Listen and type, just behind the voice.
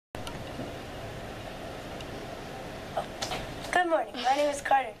morning. My name is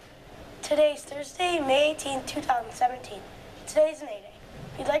Carter. Today is Thursday, May 18, 2017. Today is an A-Day.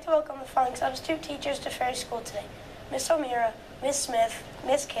 We'd like to welcome the following substitute teachers to Ferry School today. Miss O'Meara, Miss Smith,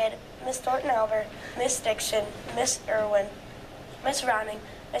 Miss Kidd, Miss Thornton-Albert, Miss Dixon, Miss Irwin, Miss Rowning,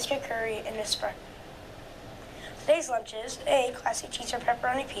 Mr. Curry, and Miss Sprung. Today's lunch is A, classic cheese or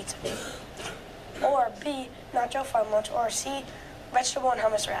pepperoni pizza, or B, nacho fun lunch, or C, vegetable and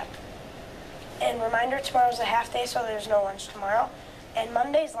hummus wrap. And reminder, tomorrow's a half day, so there's no lunch tomorrow. And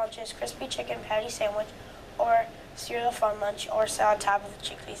Monday's lunch is crispy chicken patty sandwich, or cereal fun lunch, or salad topped with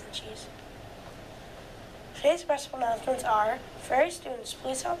chickpeas and cheese. Today's special announcements are: Ferry students,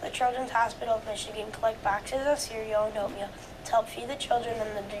 please help the Children's Hospital of Michigan collect boxes of cereal and oatmeal to help feed the children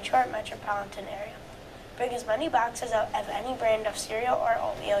in the Detroit metropolitan area. Bring as many boxes of any brand of cereal or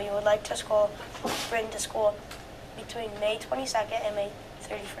oatmeal you would like to bring to school between May 22nd and May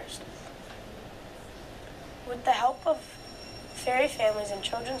 31st. With the help of Ferry families and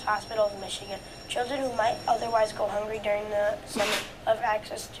Children's Hospital of Michigan, children who might otherwise go hungry during the summer have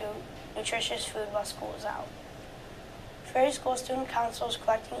access to nutritious food while school is out. Ferry School Student Council is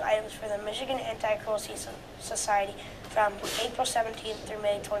collecting items for the Michigan Anti-Cruelty Society from April 17th through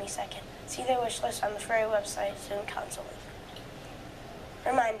May 22nd. See their wish list on the Ferry website, Student Council link.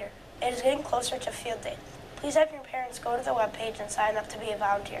 Reminder, it is getting closer to field day. Please have your parents go to the webpage and sign up to be a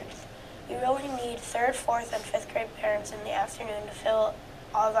volunteer. We really need 3rd, 4th, and 5th grade parents in the afternoon to fill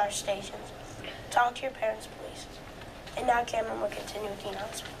all of our stations. Talk to your parents, please. And now Cameron will continue with the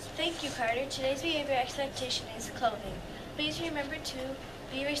announcements. Thank you, Carter. Today's behavior expectation is clothing. Please remember to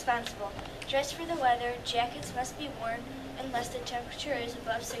be responsible. Dress for the weather. Jackets must be worn unless the temperature is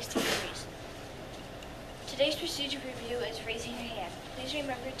above 60 degrees. Today's procedure review is raising your hand. Please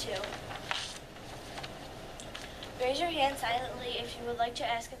remember to raise your hand silently if you would like to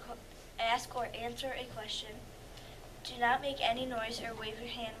ask or answer a question. Do not make any noise or wave your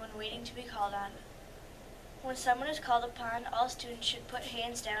hand when waiting to be called on. When someone is called upon, all students should put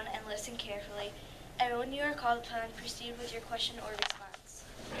hands down and listen carefully. And when you are called upon, proceed with your question or response.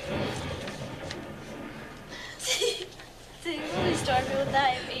 Today will be stormy with a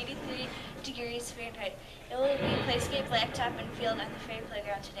high of 83 degrees Fahrenheit. It will be playscape, laptop, and field at the Ferry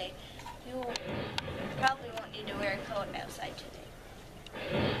Playground today. You probably won't need to wear a coat outside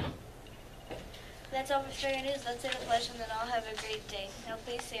today. That's all for Ferry News. Let's say the pledge and then I'll have a great day. Now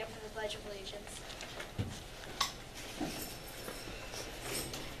please stand for the Pledge of Allegiance.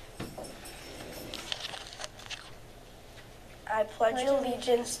 I pledge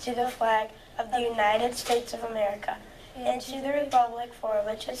allegiance to the flag of the United States of America and to the republic for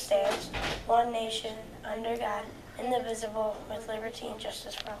which it stands, one nation, under God, indivisible, with liberty and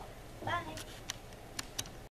justice for all. Bye.